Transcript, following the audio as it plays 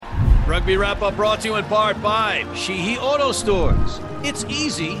Rugby Wrap-Up brought to you in part by Sheehy Auto Stores. It's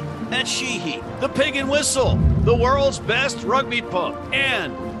easy at Sheehy. The Pig and Whistle, the world's best rugby pub.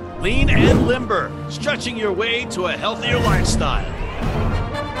 And Lean and Limber, stretching your way to a healthier lifestyle.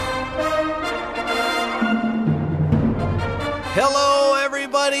 Hello,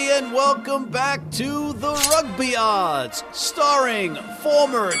 everybody, and welcome back to The Rugby Odds, starring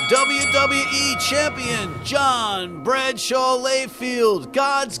former WWE champion John Bradshaw Layfield,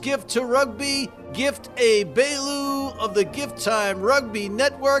 God's gift to rugby, Gift A. Bailu of the Gift Time Rugby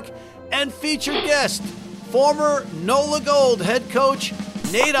Network, and featured guest, former NOLA Gold head coach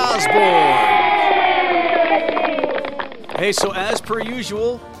Nate Osborne. Hey, so as per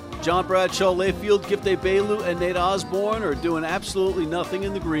usual, John Bradshaw Layfield, Gift A. Bailu, and Nate Osborne are doing absolutely nothing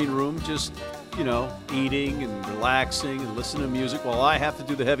in the green room, just, eating and relaxing and listening to music while I have to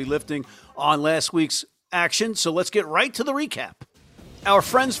do the heavy lifting on last week's action. So let's get right to the recap. Our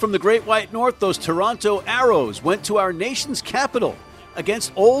friends from the Great White North, those Toronto Arrows, went to our nation's capital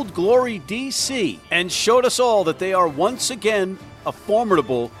against Old Glory, D.C., and showed us all that they are once again a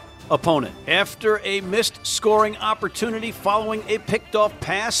formidable opponent. After a missed scoring opportunity following a picked-off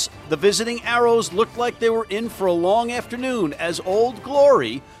pass, the visiting Arrows looked like they were in for a long afternoon as Old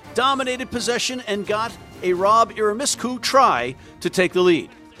Glory dominated possession and got a Rob Iramiscu try to take the lead.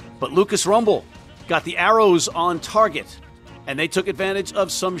 But Lucas Rumble got the Arrows on target, and they took advantage of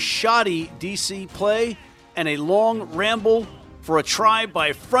some shoddy DC play and a long ramble for a try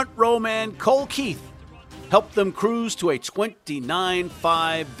by front row man Cole Keith helped them cruise to a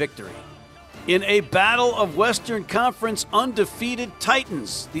 29-5 victory. In a battle of Western Conference undefeated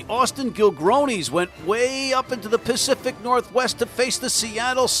Titans, the Austin Gilgronis went way up into the Pacific Northwest to face the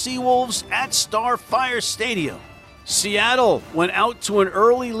Seattle Seawolves at Starfire Stadium. Seattle went out to an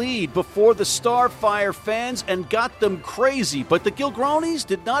early lead before the Starfire fans and got them crazy, but the Gilgronis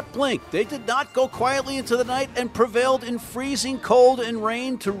did not blink. They did not go quietly into the night and prevailed in freezing cold and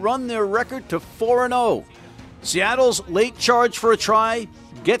rain to run their record to 4-0. Seattle's late charge for a try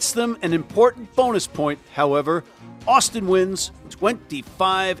gets them an important bonus point. However, Austin wins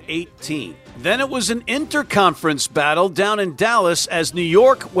 25-18. Then it was an interconference battle down in Dallas as New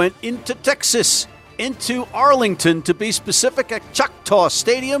York went into Texas, into Arlington to be specific, at Choctaw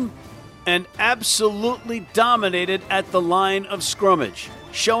Stadium, and absolutely dominated at the line of scrimmage.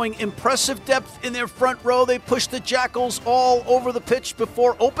 Showing impressive depth in their front row, they pushed the Jackals all over the pitch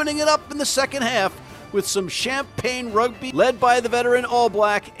before opening it up in the second half with some champagne rugby led by the veteran All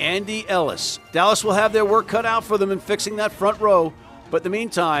Black Andy Ellis. Dallas will have their work cut out for them in fixing that front row, but in the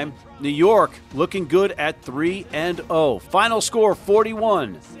meantime, New York looking good at 3-0. Final score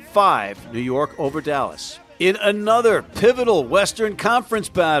 41-5, New York over Dallas. In another pivotal Western Conference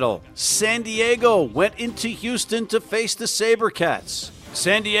battle, San Diego went into Houston to face the SaberCats.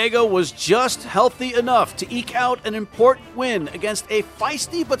 San Diego was just healthy enough to eke out an important win against a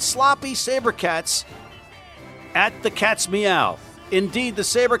feisty but sloppy SaberCats at the Cats Meow. Indeed, the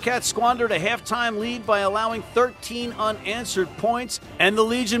SaberCats squandered a halftime lead by allowing 13 unanswered points, and the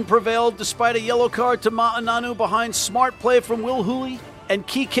Legion prevailed despite a yellow card to Ma'ananu behind smart play from Will Hooley and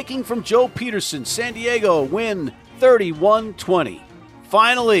key kicking from Joe Peterson. San Diego win 31-20.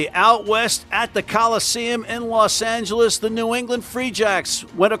 Finally, out west at the Coliseum in Los Angeles, the New England Free Jacks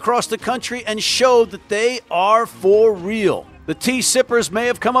went across the country and showed that they are for real. The T-Sippers may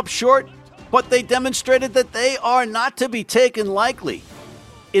have come up short, but they demonstrated that they are not to be taken lightly.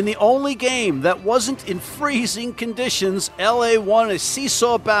 In the only game that wasn't in freezing conditions, LA won a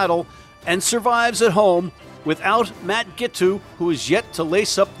seesaw battle and survives at home without Matt Gitu, who is yet to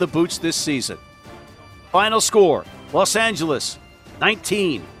lace up the boots this season. Final score, Los Angeles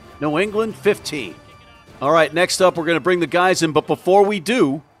 19, New England 15. All right, next up, we're going to bring the guys in, but before we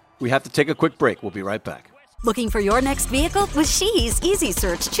do, we have to take a quick break. We'll be right back. Looking for your next vehicle? With Sheehy's Easy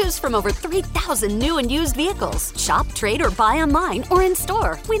Search, choose from over 3,000 new and used vehicles. Shop, trade, or buy online or in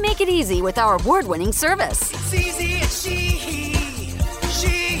store. We make it easy with our award-winning service. It's easy at Sheehy.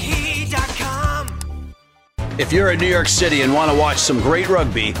 Sheehy.com. If you're in New York City and want to watch some great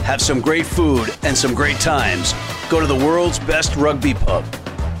rugby, have some great food, and some great times, go to the world's best rugby pub,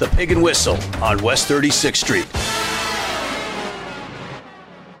 the Pig and Whistle on West 36th Street.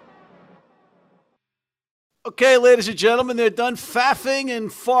 Okay, ladies and gentlemen, they're done faffing and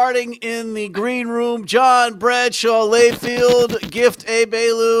farting in the green room. John Bradshaw Layfield, Gift A.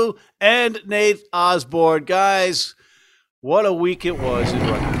 Bailu, and Nate Osborne. Guys, what a week it was in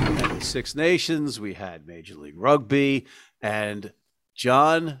rugby. We had the Six Nations, we had Major League Rugby, and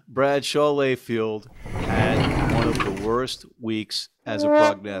John Bradshaw Layfield had one of the worst worst weeks as a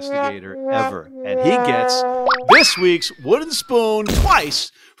prognosticator ever. And he gets this week's wooden spoon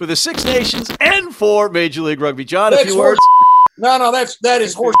twice for the Six Nations and for Major League Rugby. John, a few words? No, that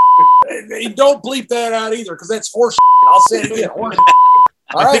is horse. Don't bleep that out either, because that's horse. I'll say it again. Horse.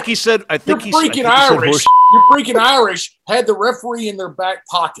 I think he said. You're freaking Irish. You're freaking Irish. Had the referee in their back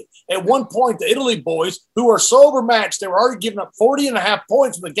pocket. At one point, the Italy boys, who are so overmatched, they were already giving up 40.5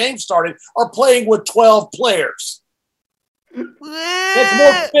 points when the game started, are playing with 12 players.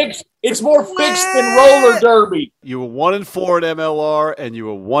 It's more fixed than roller derby. You were 1-4 at MLR, and you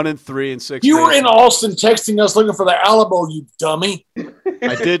were 1-3 in Six. You were in Austin texting us looking for the Alamo, you dummy.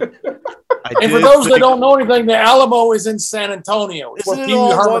 I did. And for those that don't know anything, the Alamo is in San Antonio. It's where Pee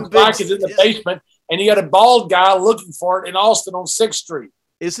Wee Herman's bike is in the basement, and you got a bald guy looking for it in Austin on 6th Street.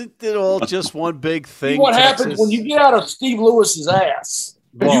 Isn't it all just one big thing? What happens when you get out of Steve Lewis's ass?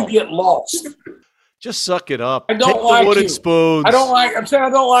 You get lost. Just suck it up. I don't Take like the wooden you. spoons. I'm saying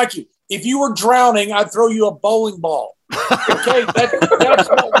I don't like you. If you were drowning, I'd throw you a bowling ball. Okay,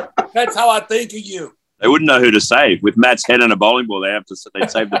 that's how I think of you. They wouldn't know who to save. With Matt's head and a bowling ball, they'd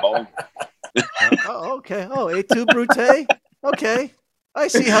save the bowling ball. Okay. Oh, et tu, Brute? Okay. I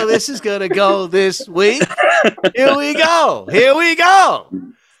see how this is going to go this week. Here we go.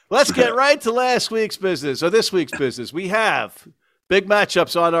 Let's get right to last week's business, or this week's business. We have big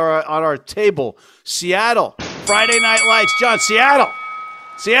matchups on our table. Seattle, Friday Night Lights. John, Seattle,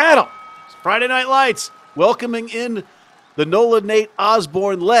 Friday Night Lights, welcoming in the Nola Nate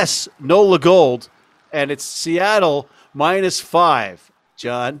Osborne less Nola Gold, and it's Seattle -5.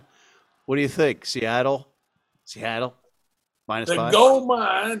 John, what do you think? Seattle -5. The gold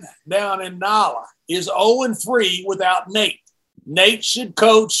mine down in Nala is 0-3 without Nate. Nate should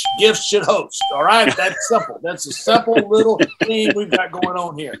coach, Gift should host. All right, that's simple. That's a simple little thing we've got going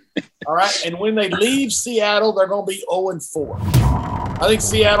on here. All right, and when they leave Seattle, they're going to be 0-4. I think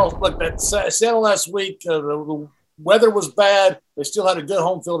Seattle last week, the weather was bad. They still had a good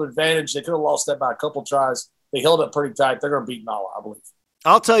home field advantage. They could have lost that by a couple tries. They held up pretty tight. They're going to beat Nala, I believe.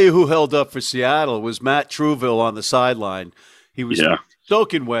 I'll tell you who held up for Seattle. It was Matt Truville on the sideline. He was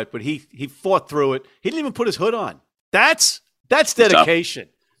soaking wet, but he fought through it. He didn't even put his hood on. That's dedication.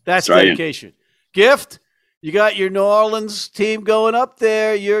 That's dedication. Gift, you got your New Orleans team going up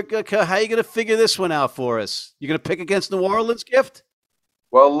there. How are you going to figure this one out for us? You going to pick against New Orleans, Gift?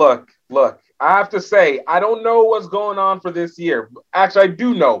 Well, look. I have to say, I don't know what's going on for this year. Actually, I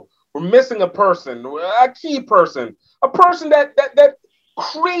do know. We're missing a person, a key person, a person that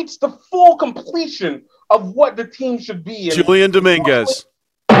creates the full completion of what the team should be. Julian Dominguez.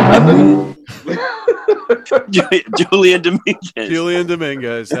 Julian Dominguez. Julian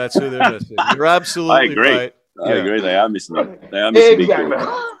Dominguez. That's who they're missing. You're absolutely right. I agree. They are missing it. They are missing exactly.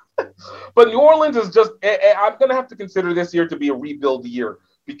 But New Orleans is just – I'm going to have to consider this year to be a rebuild year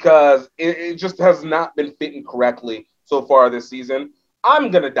because it just has not been fitting correctly so far this season.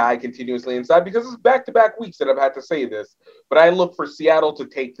 I'm going to die continuously inside because it's back-to-back weeks that I've had to say this. But I look for Seattle to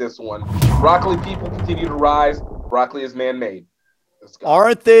take this one. Broccoli people continue to rise. Broccoli is man-made.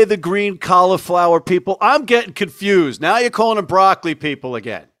 Aren't they the green cauliflower people? I'm getting confused. Now you're calling them broccoli people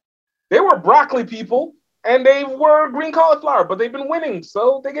again. They were broccoli people, and they were green cauliflower, but they've been winning,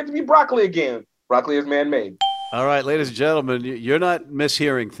 so they get to be broccoli again. Broccoli is man-made. All right, ladies and gentlemen, you're not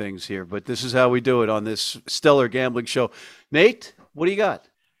mishearing things here, but this is how we do it on this stellar gambling show. Nate, what do you got?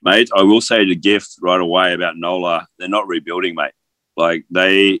 Mate, I will say the gift right away about Nola, they're not rebuilding, mate. Like,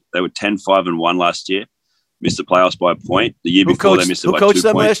 they were 10-5-1 last year, missed the playoffs by a point. The year before, they missed it by 2 points. Who coached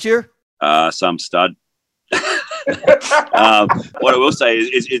them last year? Some stud. What I will say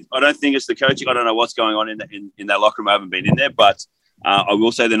is I don't think it's the coaching. I don't know what's going on in that locker room. I haven't been in there, but I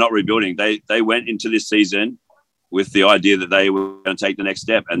will say they're not rebuilding. They went into this season with the idea that they were going to take the next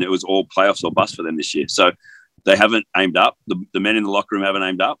step, and it was all playoffs or bust for them this year. So they haven't aimed up. The men in the locker room haven't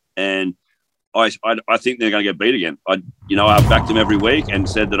aimed up, and I think they're going to get beat again. I've backed them every week and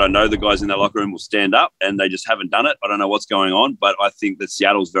said that I know the guys in that locker room will stand up, and they just haven't done it. I don't know what's going on, but I think that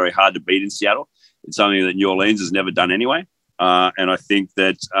Seattle's very hard to beat in Seattle. It's something that New Orleans has never done anyway. And I think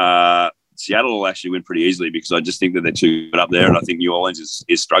that Seattle will actually win pretty easily because I just think that they're too good up there, and I think New Orleans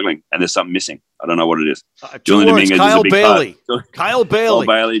is struggling, and there's something missing. I don't know what it is. Julian Dominguez is a big part. Kyle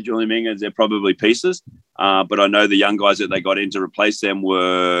Bailey, Julian Dominguez, they're probably pieces. But I know the young guys that they got in to replace them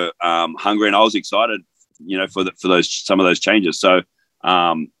were hungry, and I was excited, for some of those changes. So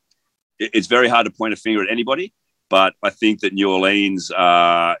it's very hard to point a finger at anybody. But I think that New Orleans,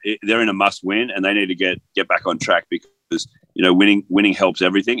 they're in a must-win, and they need to get back on track because winning helps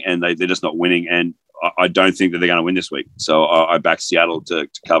everything, and they're just not winning. And I don't think that they're going to win this week. So I back Seattle to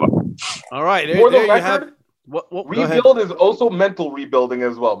cover. All right, there you have. Rebuild is also mental rebuilding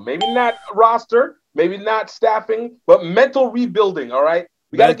as well. Maybe not roster, maybe not staffing, but mental rebuilding. All right,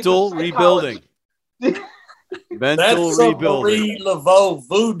 mental rebuilding. That's some Marie Laveau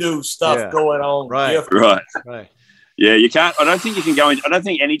voodoo stuff going on. Right. Yeah, you can't. I don't think you can go in. I don't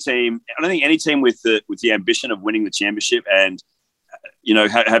think any team with the ambition of winning the championship and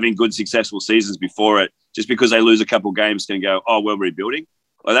having good successful seasons before it, just because they lose a couple games, can go, oh, we're rebuilding.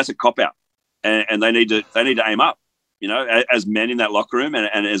 Well, that's a cop out, and they need to aim up. As men in that locker room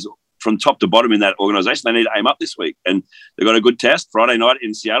and as from top to bottom in that organization, they need to aim up this week. And they've got a good test Friday night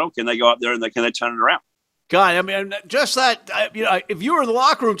in Seattle. Can they go up there and can they turn it around? God, I mean, just that. If you were in the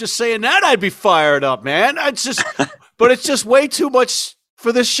locker room just saying that, I'd be fired up, man. But it's just way too much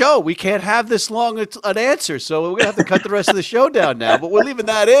for this show. We can't have this long an answer, so we're gonna have to cut the rest of the show down now. But we're leaving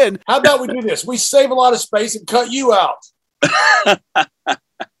that in. How about we do this? We save a lot of space and cut you out.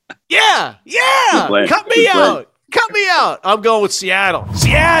 Yeah. Cut me out. I'm going with Seattle.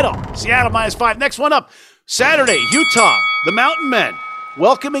 Seattle -5. Next one up, Saturday, Utah, the Mountain Men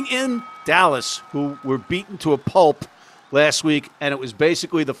welcoming in Dallas, who were beaten to a pulp last week, and it was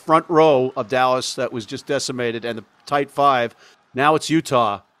basically the front row of Dallas that was just decimated, and the tight five. Now it's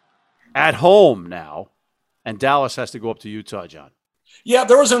Utah at home now, and Dallas has to go up to Utah, John. Yeah,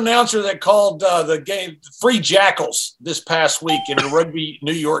 there was an announcer that called the game Free Jackals this past week in a rugby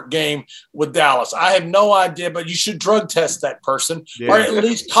New York game with Dallas. I have no idea, but you should drug test that person or at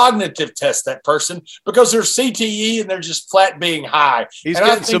least cognitive test that person because they're CTE and they're just flat being high. He's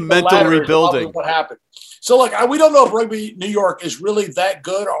getting some mental rebuilding. What happened? So, we don't know if rugby New York is really that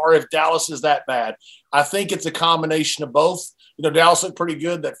good or if Dallas is that bad. I think it's a combination of both. Dallas looked pretty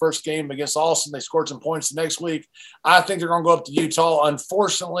good that first game against Austin. They scored some points the next week. I think they're going to go up to Utah,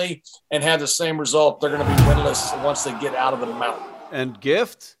 unfortunately, and have the same result. They're going to be winless once they get out of the mountain. And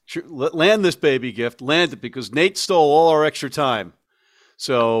Gift, land this baby, Gift. Land it because Nate stole all our extra time.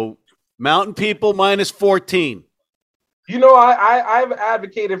 So, Mountain people -14. I've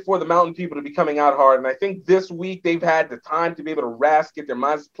advocated for the Mountain people to be coming out hard, and I think this week they've had the time to be able to rest, get their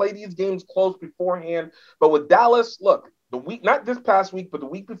minds, play these games close beforehand. But with Dallas, look, the week, not this past week, but the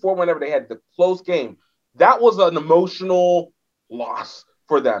week before, whenever they had the close game, that was an emotional loss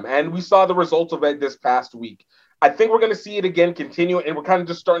for them. And we saw the results of it this past week. I think we're going to see it again continue, and we're kind of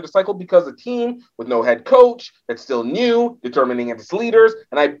just starting to cycle because a team with no head coach that's still new, determining its leaders,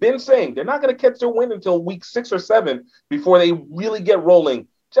 and I've been saying they're not going to catch their wind until week 6 or 7 before they really get rolling.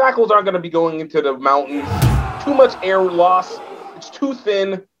 Jackals aren't going to be going into the mountains. Too much air loss. It's too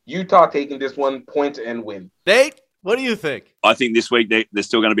thin. Utah taking this one, point and win. Nate? What do you think? I think this week they're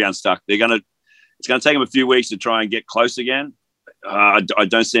still going to be unstuck. It's going to take them a few weeks to try and get close again. I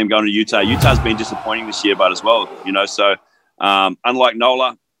don't see them going to Utah. Utah's been disappointing this year, but as well, So unlike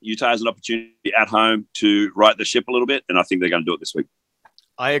NOLA, Utah has an opportunity at home to right the ship a little bit, and I think they're going to do it this week.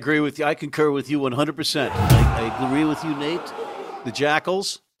 I agree with you. I concur with you 100%. I agree with you, Nate. The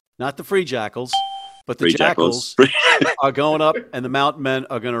Jackals, not the Free Jackals, but the Jackals are going up, and the Mountain Men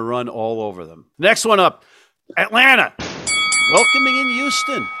are going to run all over them. Next one up. Atlanta, welcoming in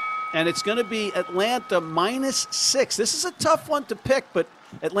Houston, and it's going to be Atlanta -6. This is a tough one to pick, but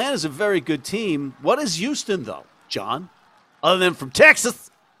Atlanta's a very good team. What is Houston, though, John? Other than from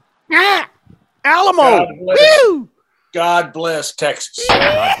Texas? Alamo! God bless Texas.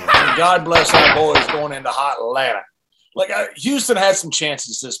 God bless our boys going into hot Atlanta. Houston had some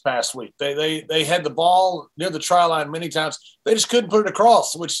chances this past week. They had the ball near the try line many times. They just couldn't put it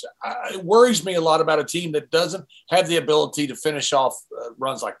across, which worries me a lot about a team that doesn't have the ability to finish off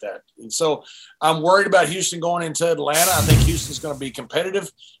runs like that. And so I'm worried about Houston going into Atlanta. I think Houston's going to be competitive,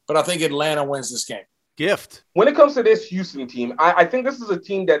 but I think Atlanta wins this game. Gift. When it comes to this Houston team, I think this is a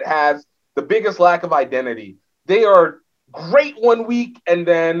team that has the biggest lack of identity. They are great one week and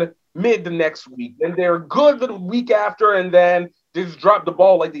then mid the next week. And they're good the week after, and then they just drop the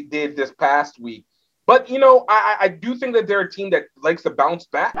ball like they did this past week. But, I do think that they're a team that likes to bounce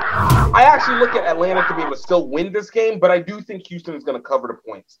back. I actually look at Atlanta to be able to still win this game, but I do think Houston is going to cover the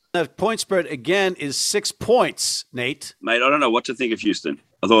points. The point spread, again, is 6 points, Nate. Mate, I don't know what to think of Houston.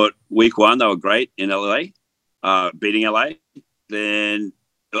 I thought week 1 they were great in LA, beating LA. Then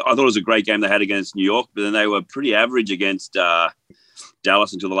I thought it was a great game they had against New York, but then they were pretty average against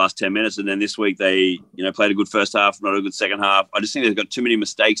Dallas until the last 10 minutes. And then this week they, played a good first half, not a good second half. I just think they've got too many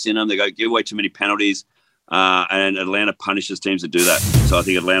mistakes in them. They give away too many penalties. And Atlanta punishes teams that do that. So I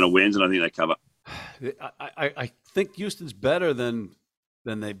think Atlanta wins, and I think they cover. I think Houston's better than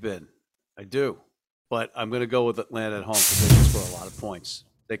they've been. I do. But I'm going to go with Atlanta at home because they can score a lot of points.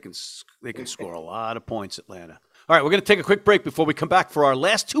 They can score a lot of points, Atlanta. All right, we're going to take a quick break before we come back for our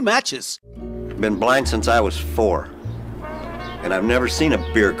last two matches. Been blind since I was 4. And I've never seen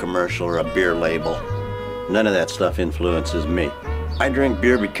a beer commercial or a beer label. None of that stuff influences me. I drink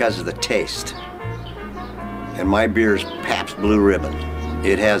beer because of the taste. And my beer's Pabst Blue Ribbon.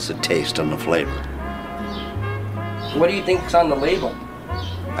 It has the taste and the flavor. What do you think's on the label?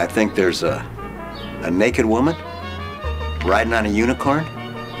 I think there's a naked woman riding on a unicorn,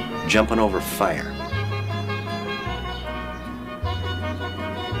 jumping over fire.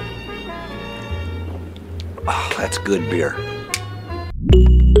 Oh, that's good beer.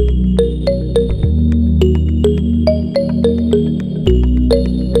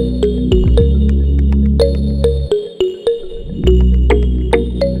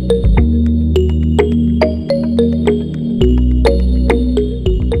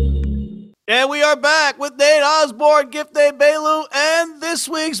 And we are back with Nate Osborne, Gift Day Bailu, and this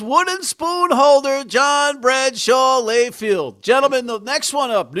week's wooden spoon holder, John Bradshaw Layfield. Gentlemen, the next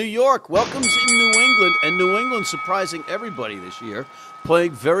one up, New York welcomes in New England, and New England surprising everybody this year,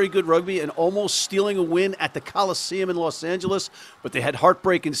 playing very good rugby and almost stealing a win at the Coliseum in Los Angeles, but they had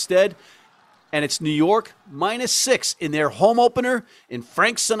heartbreak instead. And it's New York -6 in their home opener in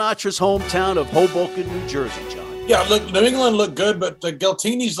Frank Sinatra's hometown of Hoboken, New Jersey, John. Yeah, look, New England looked good, but the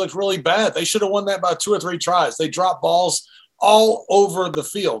Giltinis looked really bad. They should have won that by 2 or 3 tries. They dropped balls all over the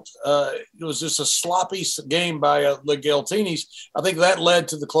field. It was just a sloppy game by the Giltinis. I think that led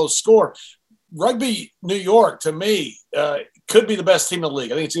to the close score. Rugby New York, to me, could be the best team in the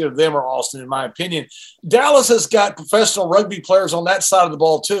league. I think it's either them or Austin, in my opinion. Dallas has got professional rugby players on that side of the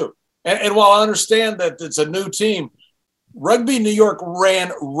ball, too. And while I understand that it's a new team, Rugby New York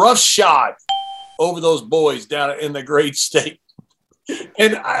ran roughshod over those boys down in the great state.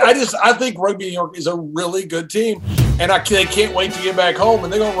 And I think Rugby New York is a really good team. And they can't wait to get back home.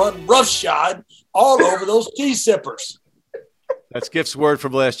 And they're going to run roughshod all over those tea-sippers. That's Gift's word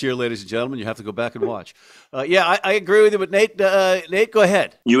from last year, ladies and gentlemen. You have to go back and watch. I agree with you, but Nate, go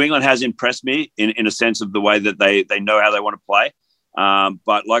ahead. New England has impressed me in a sense of the way that they know how they want to play.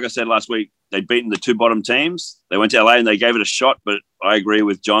 But like I said last week, they'd beaten the 2 bottom teams. They went to LA and they gave it a shot, but I agree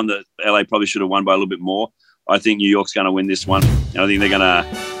with John that LA probably should have won by a little bit more. I think New York's going to win this one. And I think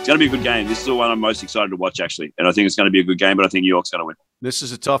it's going to be a good game. This is the one I'm most excited to watch, actually. And I think it's going to be a good game, but I think New York's going to win. This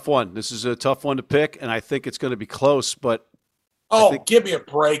is a tough one. This is a tough one to pick, and I think it's going to be close, but give me a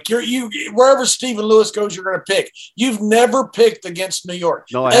break. You wherever Stephen Lewis goes, you're going to pick. You've never picked against New York.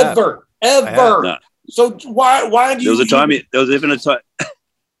 No, I ever. No. So why do you? There was even a time.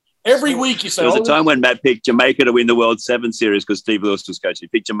 Every week you say. There was a time when Matt picked Jamaica to win the World 7 Series because Steve Lewis was coaching.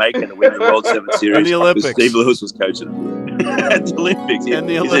 He picked Jamaica to win the World 7 Series and the Olympics. because Steve Lewis was coaching. At the Olympics. And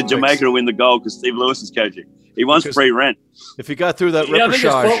the He Olympics. said Jamaica to win the gold because Steve Lewis is coaching. He wants free rent. If he got through that I think his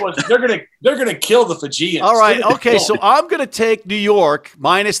reportage. quote was, they're gonna kill the Fijians. All right, okay, so I'm going to take New York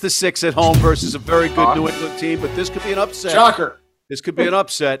 -6 at home versus a very good New England team, but this could be an upset. Shocker. This could be an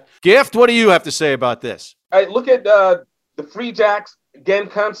upset. Gift, what do you have to say about this? I look at the Free Jacks, again,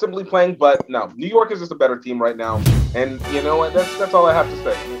 constantly playing, but no, New York is just a better team right now. And you know what? That's all I have to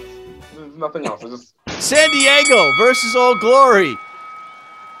say. There's nothing else. It's just San Diego versus Old Glory.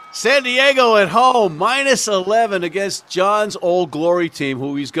 San Diego at home, -11 against John's Old Glory team,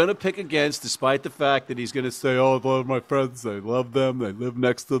 who he's going to pick against, despite the fact that he's going to say, oh, I love my friends. I love them. They live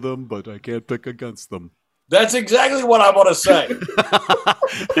next to them, but I can't pick against them. That's exactly what I want to say.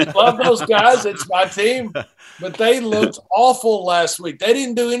 Love those guys. It's my team. But they looked awful last week. They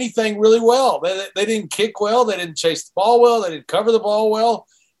didn't do anything really well. They didn't kick well. They didn't chase the ball well. They didn't cover the ball well.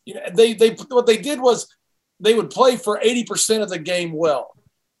 You know, what they did was they would play for 80% of the game well.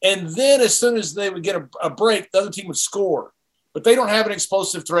 And then as soon as they would get a break, the other team would score. But they don't have an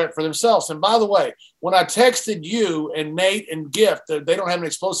explosive threat for themselves. And by the way, when I texted you and Nate and Gift that they don't have an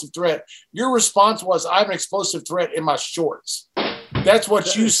explosive threat, your response was, I have an explosive threat in my shorts. That's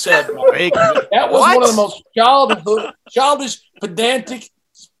what you said. That was one of the most childish, pedantic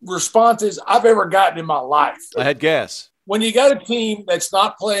responses I've ever gotten in my life. I had gas. When you got a team that's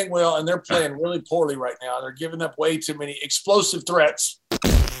not playing well and they're playing really poorly right now, they're giving up way too many explosive threats,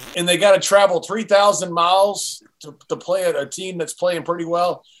 and they got to travel 3,000 miles to play a team that's playing pretty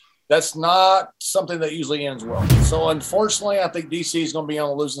well, that's not something that usually ends well. So, unfortunately, I think DC is going to be on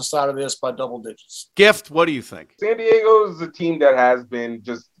the losing side of this by double digits. Gift, what do you think? San Diego is a team that has been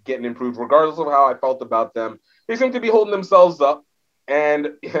just getting improved, regardless of how I felt about them. They seem to be holding themselves up. And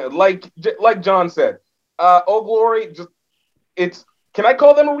like John said, Old Glory, Can I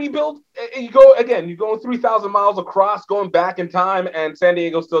call them a rebuild? You go 3,000 miles across, going back in time, and San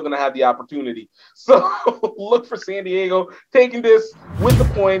Diego's still going to have the opportunity. So look for San Diego taking this with the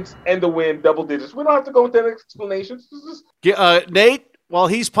points and the win, double digits. We don't have to go into any explanations. Nate, while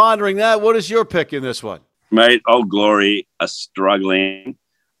he's pondering that, what is your pick in this one? Mate, Old Glory are struggling.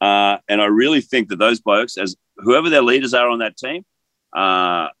 And I really think that those blokes, as whoever their leaders are on that team,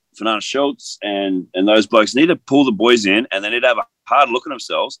 Fernando Schultz and those blokes need to pull the boys in, and they need to have a hard look at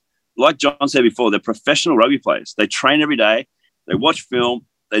themselves. Like John said before, they're professional rugby players. They train every day. They watch film.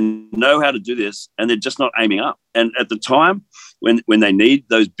 They know how to do this, and they're just not aiming up. And at the time when they need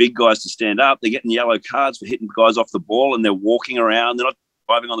those big guys to stand up, they're getting yellow cards for hitting guys off the ball, and they're walking around. They're not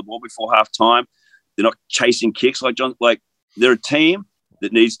driving on the ball before half time. They're not chasing kicks like John. Like, they're a team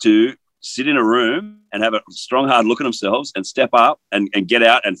that needs to sit in a room and have a strong, hard look at themselves and step up and get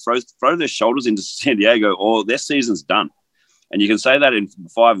out and throw their shoulders into San Diego, or their season's done. And you can say that in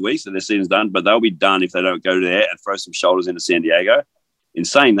 5 weeks that their season's done, but they'll be done if they don't go there and throw some shoulders into San Diego. In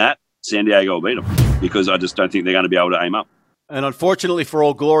saying that, San Diego will beat them, because I just don't think they're going to be able to aim up. And unfortunately for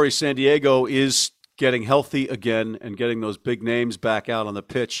Old Glory, San Diego is getting healthy again and getting those big names back out on the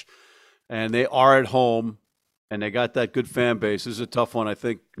pitch. And they are at home, and they got that good fan base. This is a tough one. I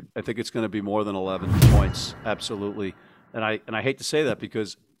think it's going to be more than 11 points, absolutely. And I hate to say that,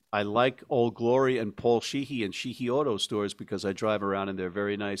 because I like Old Glory and Paul Sheehy and Sheehy Auto stores, because I drive around in their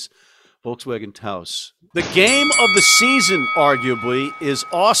very nice Volkswagen Taos. The game of the season, arguably, is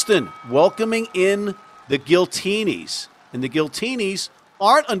Austin welcoming in the Giltinis. And the Giltinis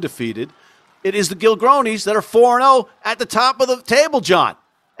aren't undefeated. It is the Gilgronis that are 4-0 at the top of the table, John.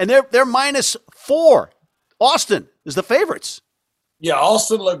 And they're -4. Austin is the favorites. Yeah,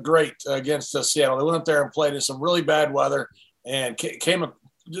 Austin looked great against Seattle. They went up there and played in some really bad weather, and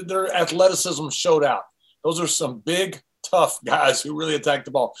their athleticism showed out. Those are some big, tough guys who really attack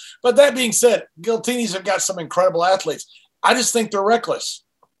the ball. But that being said, Giltinis have got some incredible athletes. I just think they're reckless.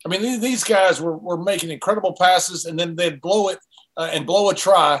 I mean, these guys were making incredible passes, and then they'd blow it and blow a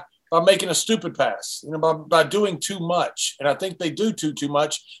try by making a stupid pass, by doing too much. And I think they do too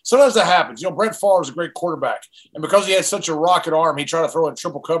much. Sometimes that happens. Brett Favre is a great quarterback. And because he had such a rocket arm, he tried to throw in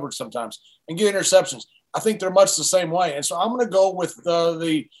triple coverage sometimes and get interceptions. I think they're much the same way. And so I'm going to go with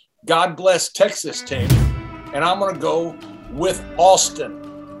the God Bless Texas team. And I'm going to go with Austin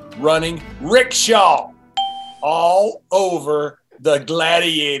running rickshaw all over the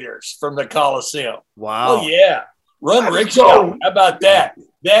Gladiators from the Coliseum. Wow. Oh, yeah. Run rickshaw. How about that?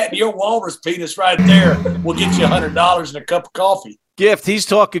 That and your walrus penis right there will get you $100 and a cup of coffee. Gift, he's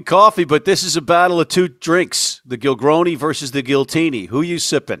talking coffee, but this is a battle of two drinks, the Gilgroni versus the Giltini. Who you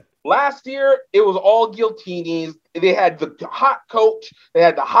sipping? Last year, it was all Giltinis. They had the hot coach. They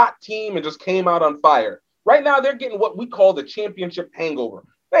had the hot team and just came out on fire. Right now, they're getting what we call the championship hangover.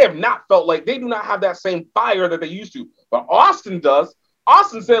 They have not felt like they do not have that same fire that they used to. But Austin does.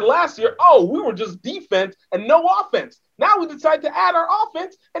 Austin said last year, we were just defense and no offense. Now we decided to add our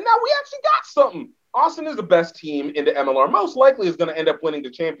offense, and now we actually got something. Austin is the best team in the MLR. Most likely is going to end up winning the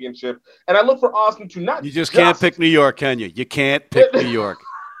championship. And I look for Austin to not You just can't pick New York, can you? You can't pick New York.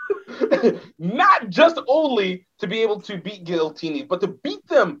 Not just only to be able to beat Giltini, but to beat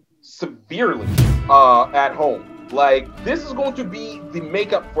them severely at home. Like, this is going to be the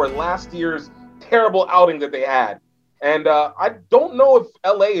makeup for last year's terrible outing that they had. And I don't know if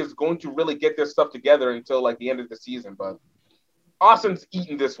LA is going to really get their stuff together until like the end of the season, but Austin's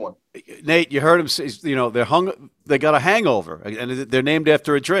eating this one. Nate, you heard him say, they got a hangover, and they're named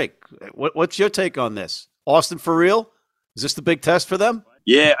after a drink. What's your take on this? Austin for real? Is this the big test for them?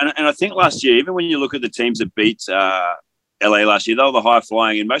 Yeah, and I think last year, even when you look at the teams that beat LA last year, they were the high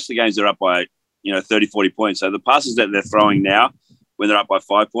flying. In most of the games, they're up by 30, 40 points. So the passes that they're throwing now, when they're up by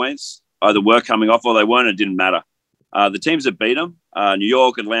 5 points, either were coming off or they weren't. It didn't matter. The teams that beat them, New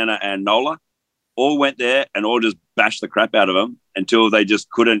York, Atlanta, and NOLA, all went there and all just bashed the crap out of them until they just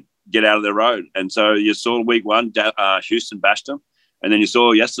couldn't get out of their road. And so you saw week one, Houston bashed them. And then you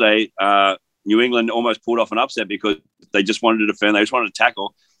saw yesterday, New England almost pulled off an upset because they just wanted to defend. They just wanted to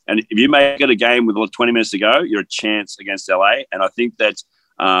tackle. And if you make it a game with 20 minutes to go, you're a chance against LA. And I think that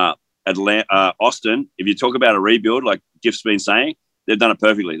Austin, if you talk about a rebuild, like Gift's been saying, they've done it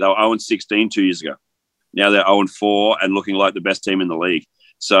perfectly. They were 0-16 2 years ago. Now they're 0-4 and looking like the best team in the league.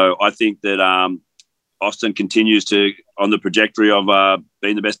 So I think that Austin continues to on the trajectory of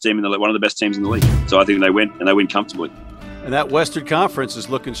being the best team in the league, one of the best teams in the league. So I think they win comfortably. And that Western Conference is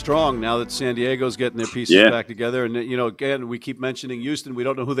looking strong now that San Diego's getting their pieces back together. And again, we keep mentioning Houston. We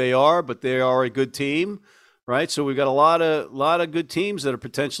don't know who they are, but they are a good team. right? So we've got a lot of good teams that are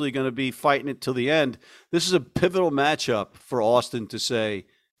potentially going to be fighting it till the end. This is a pivotal matchup for Austin to say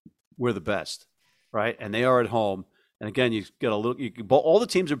we're the best, right? And they are at home. And again, you get a little. All the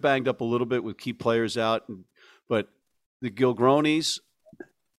teams are banged up a little bit with key players out, but the Gilgronis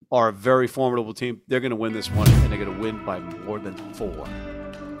are a very formidable team. They're going to win this one, and they're going to win by more than 4.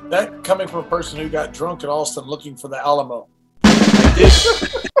 That coming from a person who got drunk at Austin looking for the Alamo.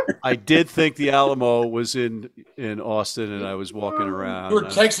 I did think the Alamo was in Austin, and I was walking around. You were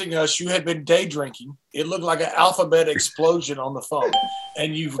texting us. You had been day drinking. It looked like an alphabet explosion on the phone,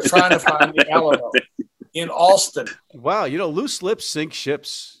 and you were trying to find the Alamo in Austin. Wow, loose lips sink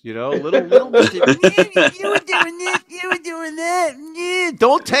ships. Little. You were doing this. You were doing that. Yeah.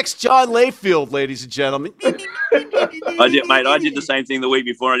 Don't text John Layfield, ladies and gentlemen. I did the same thing the week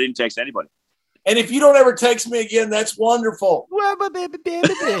before. I didn't text anybody. And if you don't ever text me again, that's wonderful.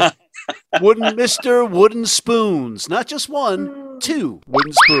 Wooden spoons. Not just 1, 2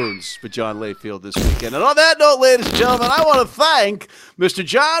 wooden spoons for John Layfield this weekend. And on that note, ladies and gentlemen, I want to thank Mr.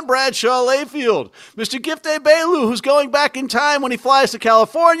 John Bradshaw Layfield, Mr. Gift Bailu, who's going back in time when he flies to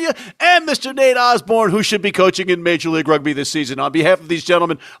California, and Mr. Nate Osborne, who should be coaching in Major League Rugby this season. On behalf of these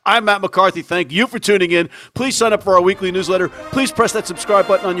gentlemen, I'm Matt McCarthy. Thank you for tuning in. Please sign up for our weekly newsletter. Please press that subscribe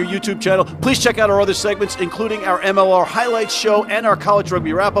button on your YouTube channel. Please check out our other segments, including our MLR highlights show and our college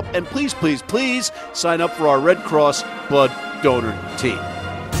rugby wrap-up. And please, please, please sign up for our Red Cross Blood Donor Team.